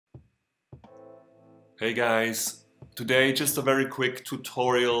Hey guys, today just a very quick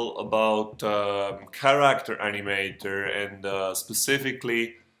tutorial about character animator and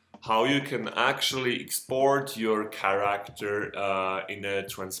specifically how you can actually export your character in a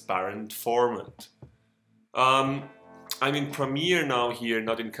transparent format. I'm in Premiere now here,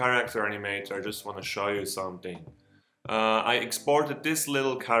 not in character animator. I just want to show you something. I exported this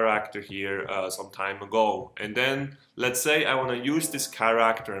little character here some time ago, and then let's say I want to use this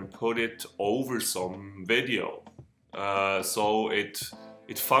character and put it over some video, so it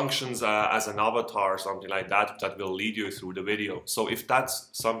functions as an avatar or something like that that will lead you through the video. So if that's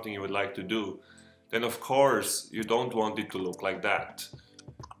something you would like to do, then of course you don't want it to look like that.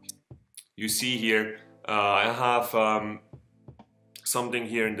 You see here I have something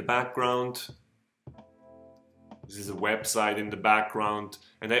here in the background. This is a website in the background,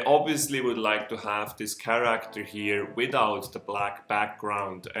 and I obviously would like to have this character here without the black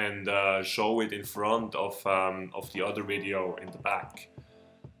background and show it in front of the other video in the back.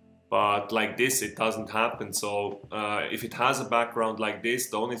 But like this it doesn't happen, so if it has a background like this,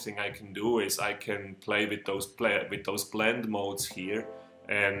 the only thing I can do is I can play with those blend modes here,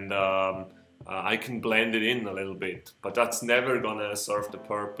 and I can blend it in a little bit, but that's never gonna serve the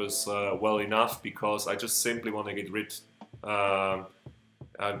purpose well enough, because I just simply want to get rid, I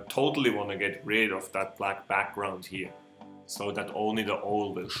totally want to get rid of that black background here, so that only the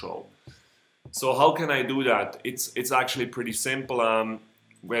oil will show. So how can I do that? It's actually pretty simple.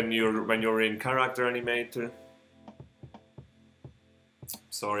 When you're in character animator,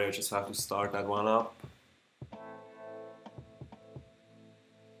 sorry, I just have to start that one up.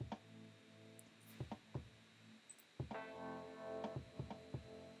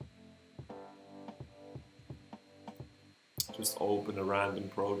 Just open a random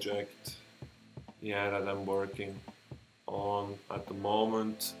project, that I'm working on at the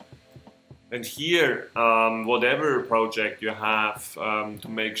moment. And here, whatever project you have, to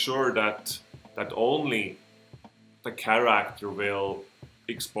make sure that only the character will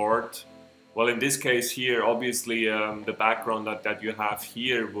export. Well, in this case here, obviously the background that you have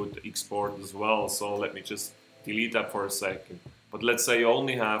here would export as well. So let me just delete that for a second. But let's say you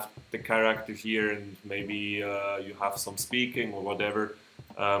only have the character here, and maybe you have some speaking or whatever.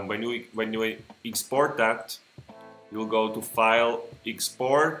 When you export that, you'll go to File,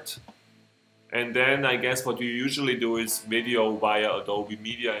 Export, and then I guess what you usually do is video via Adobe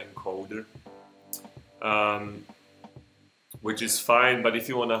Media Encoder, which is fine. But if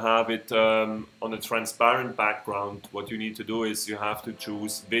you want to have it on a transparent background, what you need to do is you have to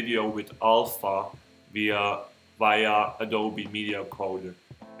choose Video with Alpha via Adobe Media Encoder.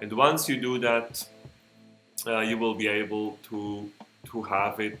 And once you do that, you will be able to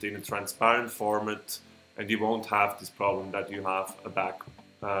have it in a transparent format, and you won't have this problem that you have a black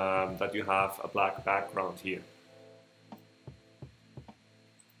background here.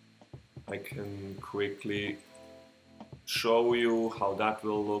 I can quickly show you how that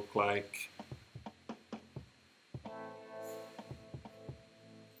will look like.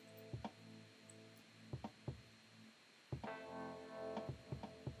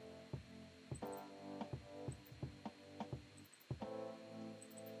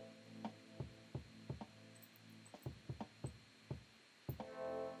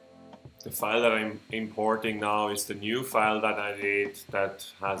 The file that I'm importing now is the new file that I did that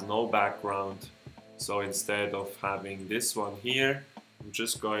has no background. So instead of having this one here, I'm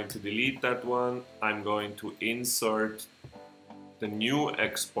just going to delete that one. I'm going to insert the new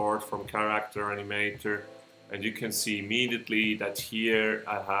export from Character Animator, and you can see immediately that here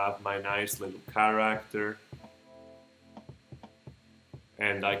I have my nice little character.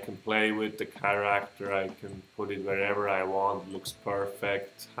 And I can play with the character, I can put it wherever I want, it looks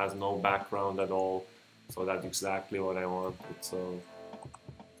perfect, has no background at all, so that's exactly what I wanted. So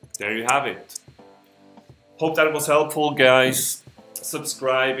there you have it. Hope that was helpful, guys.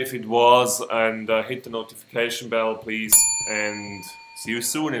 Subscribe if it was, and hit the notification bell please, and see you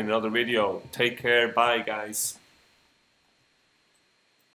soon in another video. Take care, bye guys.